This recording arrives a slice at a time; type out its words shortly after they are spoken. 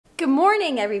Good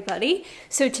morning, everybody.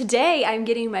 So today I'm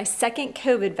getting my second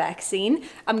COVID vaccine.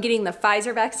 I'm getting the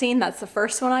Pfizer vaccine. That's the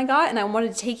first one I got, and I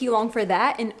wanted to take you along for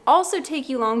that and also take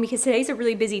you along because today's a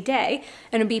really busy day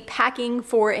and I'll be packing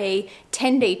for a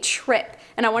 10-day trip.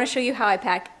 And I want to show you how I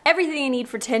pack everything I need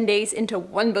for 10 days into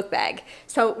one book bag.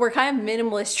 So we're kind of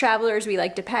minimalist travelers. We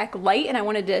like to pack light, and I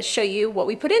wanted to show you what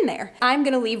we put in there. I'm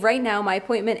going to leave right now. My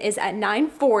appointment is at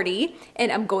 9:40,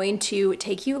 and I'm going to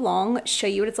take you along, show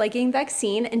you what it's like getting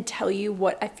vaccine, and tell you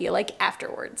what I feel like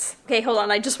afterwards. Okay, hold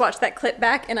on. I just watched that clip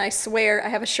back, and I swear I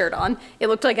have a shirt on. It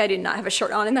looked like I did not have a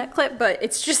shirt on in that clip, but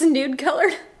it's just nude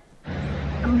colored.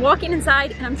 I'm walking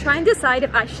inside and I'm trying to decide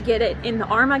if I should get it in the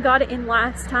arm I got it in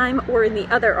last time or in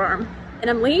the other arm.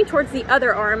 And I'm leaning towards the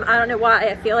other arm. I don't know why.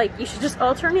 I feel like you should just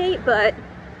alternate, but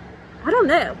I don't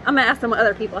know. I'm gonna ask them what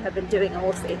other people have been doing and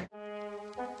we'll see.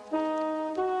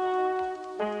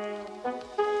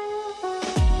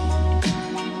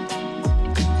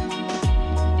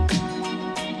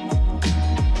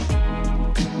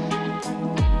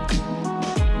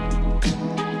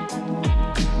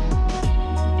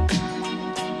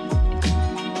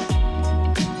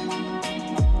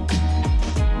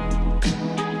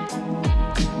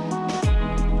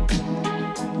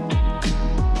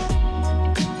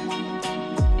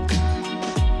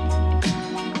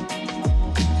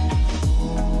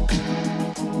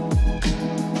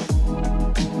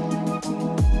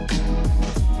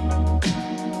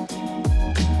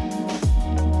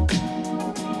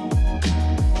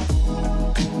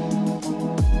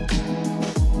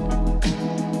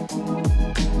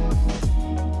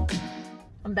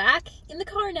 I'm back in the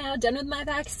car now, done with my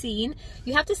vaccine.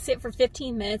 You have to sit for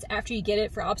 15 minutes after you get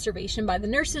it for observation by the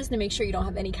nurses to make sure you don't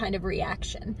have any kind of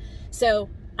reaction. So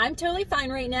I'm totally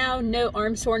fine right now. No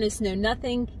arm soreness, no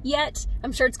nothing yet.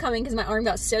 I'm sure it's coming because my arm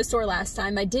got so sore last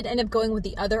time. I did end up going with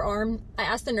the other arm. I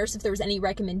asked the nurse if there was any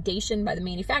recommendation by the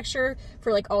manufacturer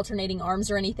for like alternating arms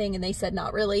or anything, and they said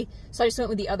not really. So I just went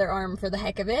with the other arm for the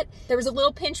heck of it. There was a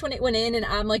little pinch when it went in, and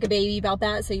I'm like a baby about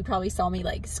that, so you probably saw me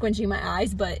like squinching my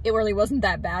eyes, but it really wasn't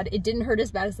that bad. It didn't hurt as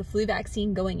bad as the flu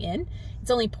vaccine going in. It's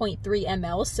only 0.3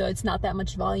 ml, so it's not that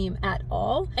much volume at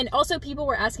all. And also, people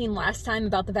were asking last time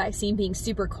about the vaccine being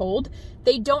super cold.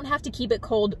 They don't have to keep it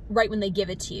cold right when they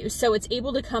give it to you. So it's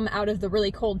able to come out of the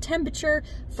really cold temperature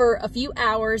for a few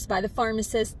hours by the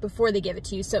pharmacist before they give it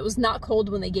to you. So it was not cold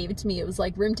when they gave it to me. It was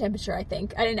like room temperature, I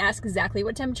think. I didn't ask exactly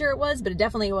what temperature it was, but it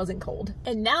definitely wasn't cold.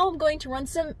 And now I'm going to run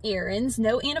some errands.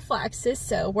 No anaphylaxis,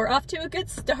 so we're off to a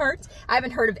good start. I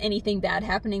haven't heard of anything bad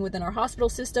happening within our hospital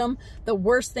system. The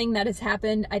worst thing that has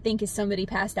happened, I think, is somebody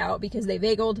passed out because they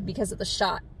vagaled because of the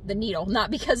shot, the needle,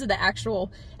 not because of the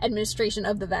actual administration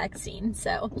of the vaccine.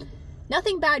 So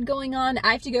nothing bad going on.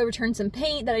 I have to go return some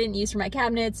paint that I didn't use for my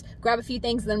cabinets, grab a few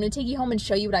things, then I'm gonna take you home and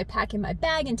show you what I pack in my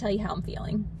bag and tell you how I'm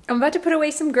feeling. I'm about to put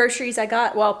away some groceries I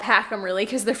got, well, pack them really,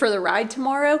 because they're for the ride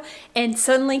tomorrow. And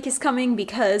Sunlink is coming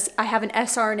because I have an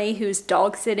SRNA who's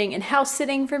dog sitting and house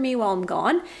sitting for me while I'm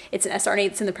gone. It's an SRNA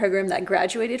that's in the program that I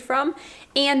graduated from.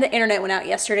 And the internet went out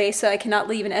yesterday, so I cannot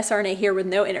leave an SRNA here with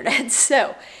no internet.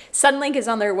 So Sunlink is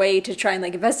on their way to try and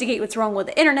like investigate what's wrong with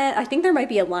the internet. I think there might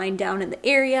be a line down in the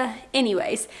area.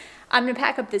 Anyways, I'm gonna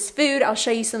pack up this food. I'll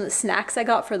show you some of the snacks I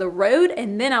got for the road,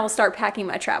 and then I will start packing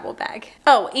my travel bag.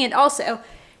 Oh, and also,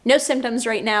 no symptoms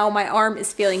right now. My arm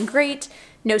is feeling great.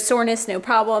 No soreness, no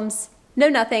problems, no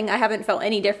nothing. I haven't felt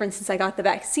any difference since I got the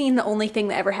vaccine. The only thing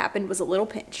that ever happened was a little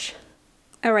pinch.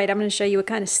 All right, I'm gonna show you what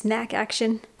kind of snack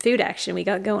action, food action we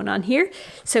got going on here.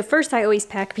 So first, I always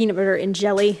pack peanut butter and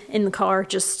jelly in the car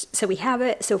just so we have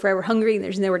it. So if we're ever hungry and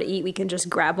there's nowhere to eat, we can just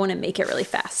grab one and make it really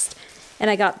fast. And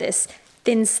I got this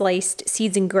thin sliced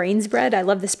seeds and grains bread. I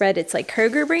love this bread. It's like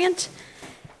Kroger brand.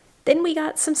 Then we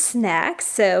got some snacks.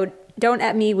 So don't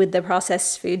at me with the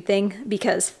processed food thing,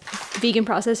 because vegan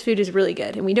processed food is really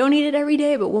good and we don't eat it every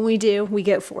day, but when we do, we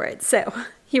go for it. So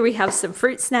here we have some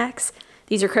fruit snacks.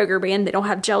 These are Kroger brand. They don't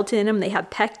have gelatin in them. They have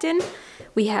pectin.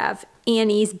 We have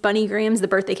Annie's Bunny Grahams. The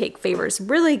birthday cake flavor is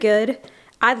really good.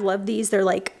 I love these. They're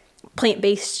like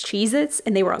plant-based Cheez-Its,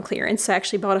 and they were on clearance. So I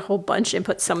actually bought a whole bunch and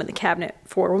put some in the cabinet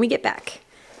for when we get back.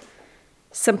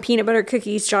 Some peanut butter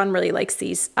cookies. John really likes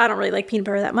these. I don't really like peanut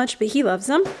butter that much, but he loves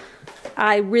them.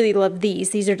 I really love these.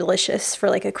 These are delicious for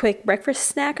like a quick breakfast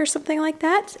snack or something like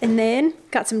that. And then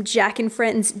got some Jack and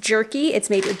Friends jerky. It's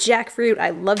made with jackfruit.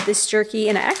 I love this jerky,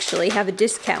 and I actually have a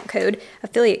discount code,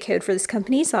 affiliate code for this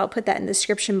company, so I'll put that in the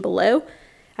description below.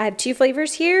 I have two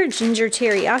flavors here, ginger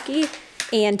teriyaki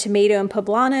and tomato and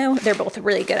poblano. They're both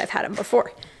really good. I've had them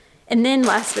before. And then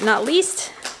last but not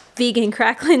least, vegan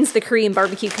cracklins, the Korean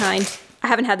barbecue kind. I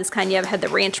haven't had this kind yet. I've had the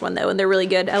ranch one though, and they're really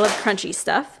good. I love crunchy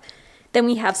stuff. Then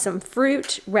we have some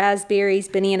fruit, raspberries,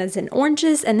 bananas, and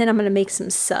oranges, and then I'm gonna make some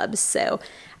subs. So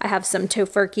I have some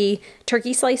tofurkey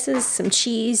turkey slices, some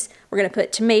cheese. We're gonna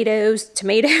put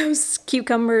tomatoes,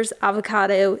 cucumbers,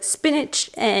 avocado, spinach,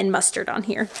 and mustard on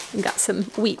here. And got some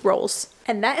wheat rolls.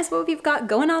 And that is what we've got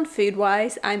going on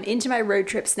food-wise. I'm into my road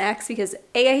trip snacks because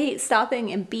A, I hate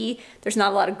stopping, and B, there's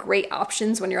not a lot of great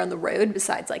options when you're on the road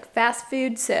besides like fast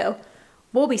food, so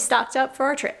we'll be stocked up for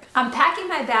our trip. I'm packing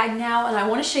my bag now, and I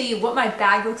want to show you what my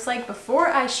bag looks like before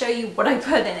I show you what I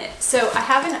put in it. So I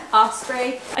have an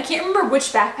Osprey. I can't remember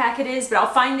which backpack it is, but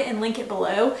I'll find it and link it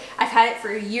below. I've had it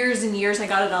for years and years. I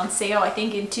got it on sale, I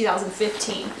think in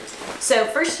 2015. So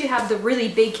first you have the really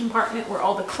big compartment where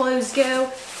all the clothes go,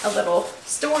 a little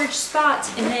storage spot,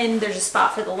 and then there's a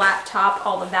spot for the laptop,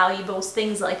 all the valuables,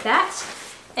 things like that.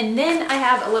 And then I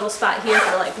have a little spot here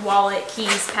for like wallet,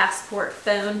 keys, passport,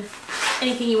 phone,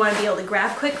 anything you want to be able to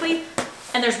grab quickly.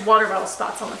 And there's water bottle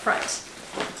spots on the front.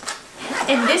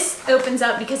 And this opens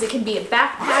up because it can be a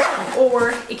backpack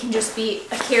or it can just be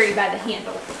a carry by the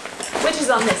handle, which is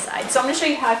on this side. So I'm going to show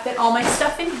you how I fit all my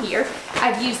stuff in here.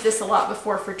 I've used this a lot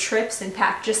before for trips and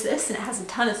packed just this, and it has a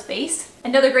ton of space.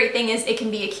 Another great thing is it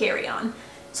can be a carry-on.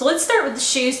 So let's start with the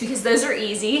shoes because those are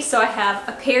easy. So I have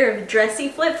a pair of dressy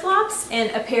flip-flops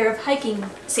and a pair of hiking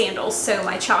sandals, so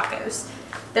my Chacos.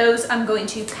 Those I'm going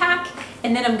to pack,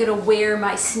 and then I'm gonna wear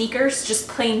my sneakers, just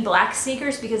plain black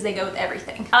sneakers because they go with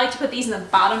everything. I like to put these in the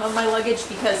bottom of my luggage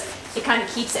because it kind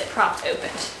of keeps it propped open.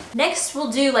 Next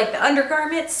we'll do like the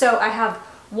undergarments. So I have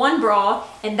one bra,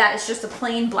 and that is just a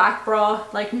plain black bra,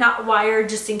 like not wired,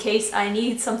 just in case I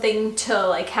need something to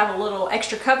like have a little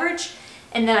extra coverage.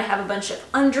 And then I have a bunch of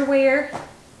underwear,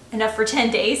 enough for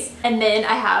 10 days. And then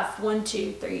I have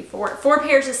 4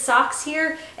 pairs of socks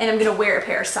here, and I'm gonna wear a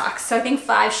pair of socks. So I think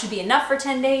 5 should be enough for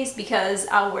 10 days because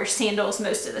I'll wear sandals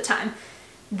most of the time.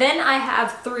 Then I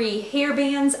have 3 hair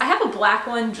bands. I have a black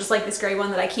one, just like this gray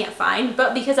one that I can't find,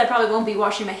 but because I probably won't be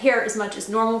washing my hair as much as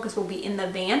normal because we'll be in the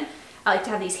van, I like to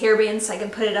have these hair bands so I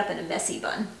can put it up in a messy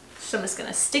bun. So I'm just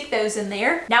gonna stick those in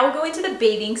there. Now we'll go into the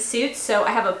bathing suit. So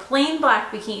I have a plain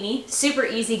black bikini, super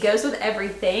easy, goes with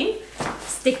everything.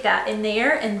 Stick that in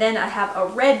there. And then I have a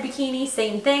red bikini,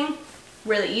 same thing,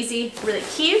 really easy, really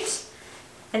cute.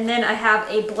 And then I have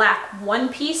a black one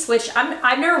piece, which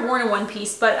I've never worn a one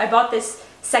piece, but I bought this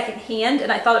secondhand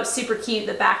and I thought it was super cute.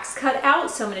 The back's cut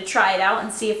out, so I'm gonna try it out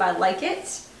and see if I like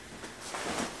it.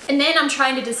 And then I'm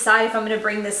trying to decide if I'm gonna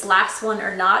bring this last one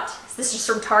or not. This is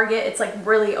from Target, it's like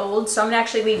really old, so I'm gonna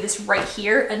actually leave this right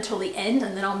here until the end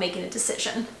and then I'll make a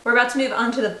decision. We're about to move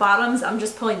on to the bottoms. I'm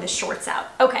just pulling the shorts out.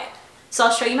 Okay, so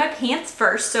I'll show you my pants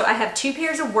first. So I have 2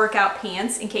 pairs of workout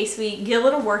pants in case we get a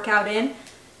little workout in.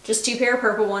 Just 2 pair of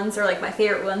purple ones, are like my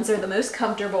favorite ones, they're the most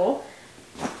comfortable.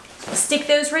 Stick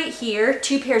those right here.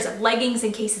 2 pairs of leggings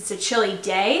in case it's a chilly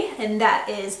day, and that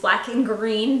is black and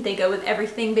green. They go with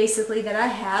everything basically that I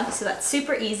have, so that's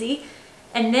super easy.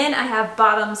 And then I have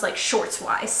bottoms like shorts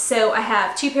wise. So I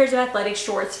have 2 pairs of athletic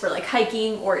shorts for like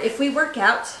hiking or if we work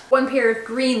out. 1 pair of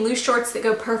green loose shorts that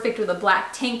go perfect with a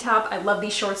black tank top. I love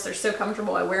these shorts, they're so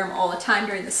comfortable. I wear them all the time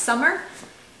during the summer.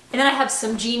 And then I have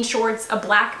some jean shorts, a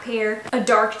black pair, a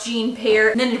dark jean pair,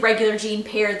 and then a regular jean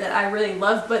pair that I really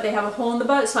love, but they have a hole in the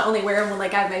butt, so I only wear them when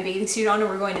like I have my bathing suit on and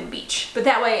we're going to the beach. But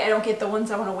that way I don't get the ones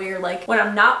I want to wear like when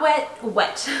I'm not wet.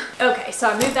 Okay, so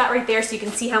I moved that right there so you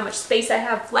can see how much space I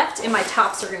have left, and my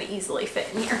tops are going to easily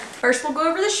fit in here. First we'll go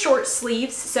over the short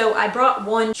sleeves. So I brought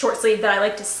one short sleeve that I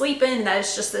like to sleep in, and that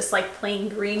is just this like plain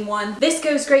green one. This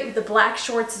goes great with the black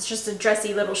shorts. It's just a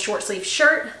dressy little short sleeve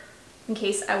shirt in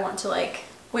case I want to like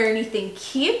wear anything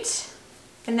cute.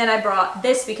 And then I brought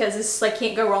this because this like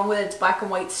can't go wrong with it. It's black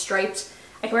and white striped.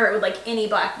 I can wear it with like any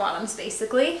black bottoms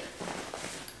basically.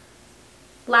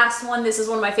 Last one, this is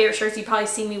one of my favorite shirts. You probably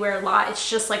see me wear a lot. It's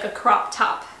just like a crop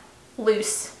top,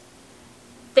 loose,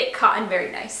 thick cotton,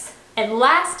 very nice. And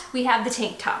last we have the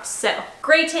tank tops. So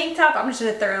gray tank top, I'm just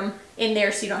gonna throw them in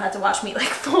there so you don't have to watch me like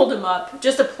fold them up.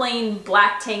 Just a plain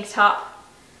black tank top.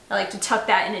 I like to tuck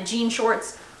that into jean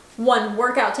shorts. 1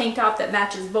 workout tank top that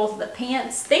matches both of the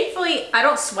pants. Thankfully, I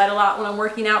don't sweat a lot when I'm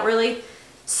working out really,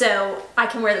 so I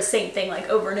can wear the same thing like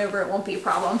over and over. It won't be a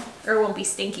problem, or it won't be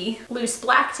stinky. Loose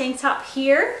black tank top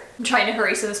here. I'm trying to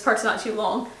hurry so this part's not too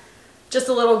long. Just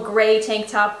a little gray tank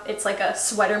top. It's like a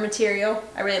sweater material.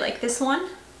 I really like this one.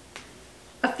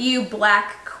 A few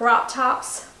black crop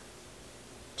tops.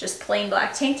 Just plain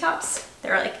black tank tops.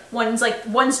 They're like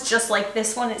one's just like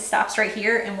this one, it stops right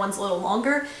here, and one's a little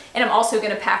longer. And I'm also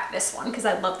gonna pack this one because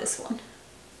I love this one.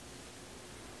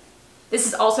 This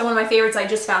is also one of my favorites. I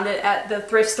just found it at the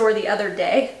thrift store the other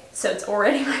day, so it's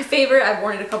already my favorite. I've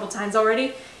worn it a couple times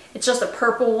already. It's just a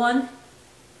purple one.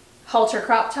 halter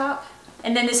crop top.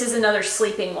 And then this is another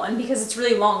sleeping one because it's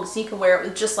really long, so you can wear it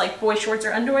with just like boy shorts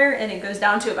or underwear, and it goes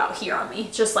down to about here on me.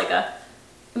 Just like a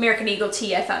American Eagle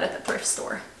tee I found at the thrift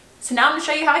store. So now I'm gonna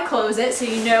show you how I close it so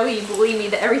you know, you believe me,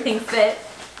 that everything fit.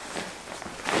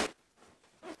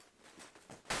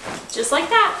 Just like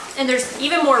that. And there's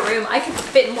even more room. I could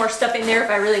fit more stuff in there if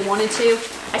I really wanted to.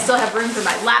 I still have room for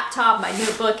my laptop, my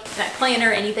notebook, my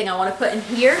planner, anything I want to put in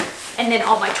here. And then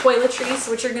all my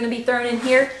toiletries, which are going to be thrown in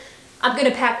here. I'm going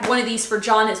to pack one of these for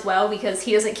John as well because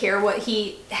he doesn't care what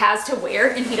he has to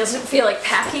wear and he doesn't feel like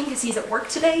packing because he's at work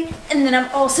today. And then I'm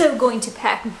also going to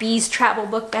pack B's travel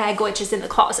book bag, which is in the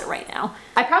closet right now.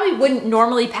 I probably wouldn't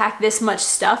normally pack this much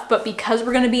stuff, but because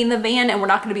we're going to be in the van and we're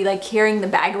not going to be like carrying the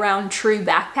bag around true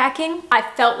backpacking, I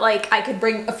felt like I could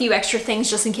bring a few extra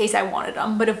things just in case I wanted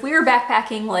them. But if we were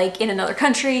backpacking like in another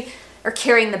country, or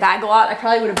carrying the bag a lot, I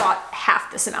probably would have bought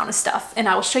half this amount of stuff. And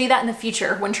I will show you that in the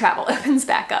future when travel opens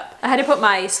back up. I had to put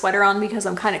my sweater on because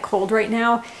I'm kind of cold right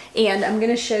now. And I'm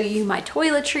gonna show you my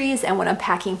toiletries and what I'm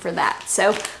packing for that.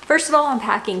 So first of all, I'm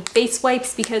packing face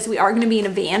wipes because we are gonna be in a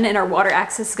van and our water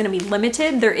access is gonna be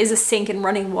limited. There is a sink and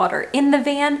running water in the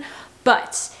van,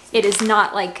 but it is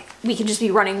not like we can just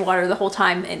be running water the whole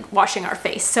time and washing our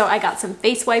face. So I got some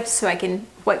face wipes so I can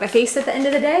wipe my face at the end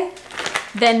of the day.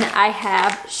 Then I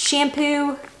have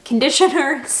shampoo,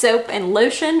 conditioner, soap, and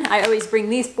lotion. I always bring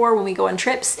these for when we go on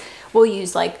trips. We'll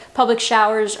use like public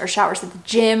showers or showers at the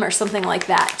gym or something like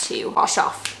that to wash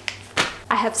off.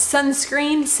 I have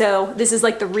sunscreen, so this is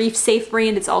like the Reef Safe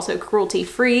brand. It's also cruelty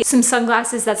free. Some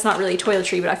sunglasses, that's not really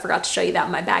toiletry, but I forgot to show you that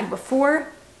in my bag before.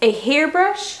 A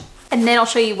hairbrush. And then I'll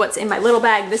show you what's in my little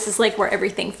bag. This is like where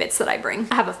everything fits that I bring.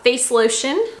 I have a face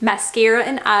lotion, mascara,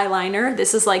 and eyeliner.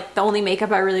 This is like the only makeup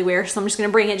I really wear, so I'm just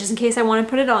gonna bring it just in case I wanna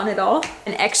put it on at all.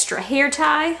 An extra hair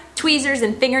tie, tweezers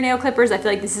and fingernail clippers. I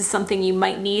feel like this is something you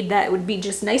might need that would be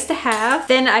just nice to have.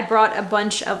 Then I brought a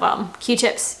bunch of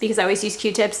Q-tips because I always use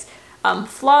Q-tips,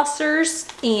 flossers,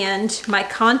 and my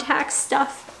contact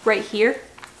stuff right here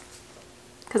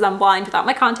because I'm blind without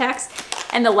my contacts.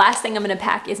 And the last thing I'm gonna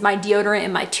pack is my deodorant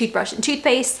and my toothbrush and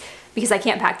toothpaste because I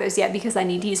can't pack those yet because I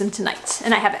need to use them tonight.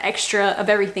 And I have extra of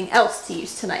everything else to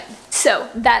use tonight. So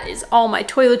that is all my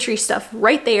toiletry stuff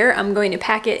right there. I'm going to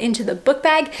pack it into the book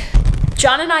bag.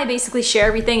 John and I basically share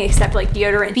everything except like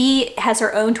deodorant. B has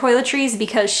her own toiletries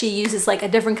because she uses like a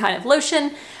different kind of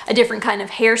lotion, a different kind of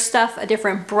hair stuff, a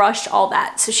different brush, all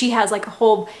that. So she has like a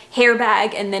whole hair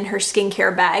bag and then her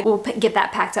skincare bag. We'll get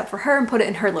that packed up for her and put it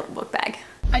in her little book bag.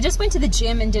 I just went to the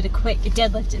gym and did a quick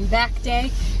deadlift and back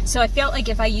day. So I felt like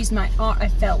if I used my arm, I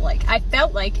felt like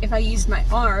if I used my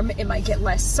arm, it might get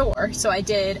less sore. So I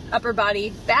did upper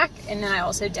body, back, and then I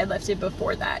also deadlifted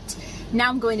before that. Now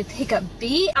I'm going to pick up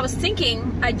B. I was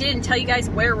thinking I didn't tell you guys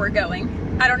where we're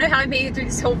going. I don't know how I made it through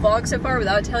this whole vlog so far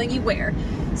without telling you where.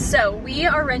 So we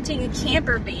are renting a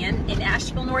camper van in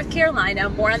Asheville, North Carolina.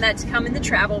 More on that to come in the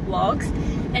travel vlogs.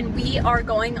 And we are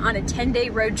going on a 10-day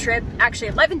road trip,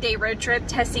 actually 11-day road trip,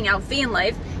 testing out van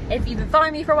life. If you've been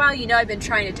following me for a while, you know I've been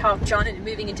trying to talk John into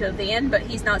moving into a van, but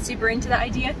he's not super into the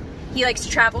idea. He likes to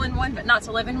travel in one, but not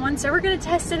to live in one, so we're gonna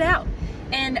test it out.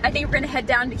 And I think we're gonna head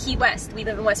down to Key West. We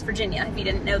live in West Virginia, if you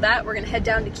didn't know that. We're gonna head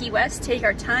down to Key West, take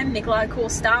our time, make a lot of cool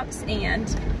stops,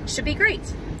 and should be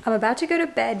great. I'm about to go to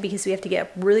bed because we have to get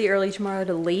up really early tomorrow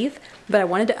to leave, but I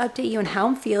wanted to update you on how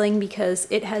I'm feeling because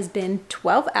it has been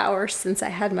 12 hours since I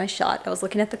had my shot. I was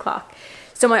looking at the clock.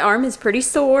 So my arm is pretty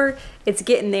sore. It's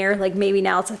getting there, like maybe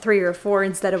now it's a 3 or a 4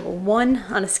 instead of a 1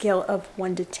 on a scale of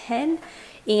 1 to 10.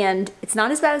 And it's not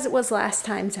as bad as it was last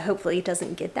time, so hopefully it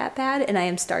doesn't get that bad. And I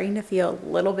am starting to feel a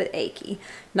little bit achy.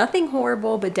 Nothing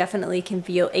horrible, but definitely can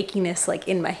feel achiness like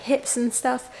in my hips and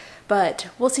stuff. But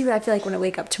we'll see what I feel like when I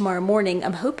wake up tomorrow morning.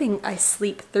 I'm hoping I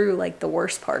sleep through like the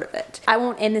worst part of it. I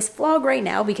won't end this vlog right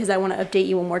now because I want to update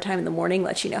you one more time in the morning,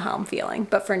 let you know how I'm feeling.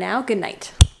 But for now, good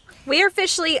night. We are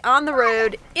officially on the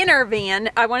road in our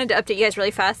van. I wanted to update you guys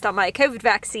really fast on my COVID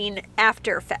vaccine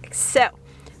after effects. So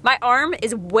my arm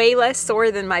is way less sore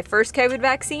than my first COVID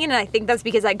vaccine, and I think that's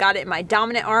because I got it in my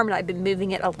dominant arm and I've been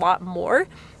moving it a lot more.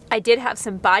 I did have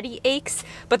some body aches,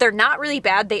 but they're not really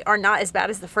bad. They are not as bad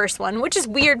as the first one, which is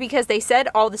weird because they said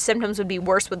all the symptoms would be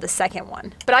worse with the second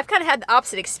one. But I've kind of had the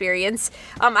opposite experience.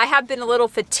 I have been a little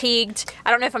fatigued.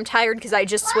 I don't know if I'm tired because I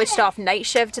just switched off night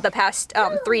shift. The past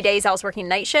 3 days I was working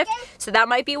night shift, so that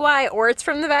might be why, or it's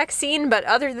from the vaccine. But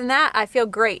other than that, I feel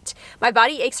great. My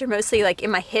body aches are mostly like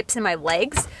in my hips and my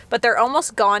legs, but they're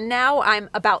almost gone now. I'm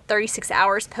about 36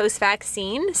 hours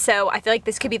post-vaccine, so I feel like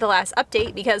this could be the last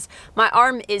update because my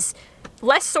arm is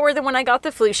less sore than when I got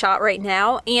the flu shot right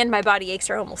now, and my body aches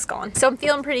are almost gone. So I'm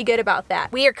feeling pretty good about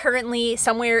that. We are currently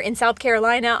somewhere in South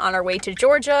Carolina on our way to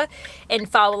Georgia, and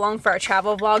follow along for our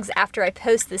travel vlogs after I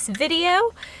post this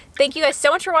video. Thank you guys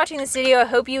so much for watching this video. I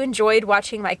hope you enjoyed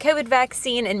watching my COVID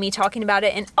vaccine and me talking about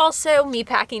it, and also me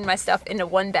packing my stuff into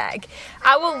one bag.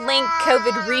 I will link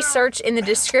COVID research in the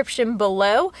description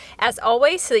below, as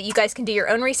always, so that you guys can do your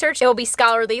own research. It will be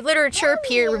scholarly literature,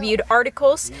 peer-reviewed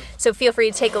articles, so feel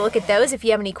free to take a look at those. If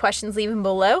you have any questions, leave them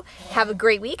below. Have a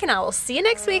great week, and I will see you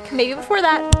next week, maybe before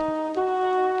that.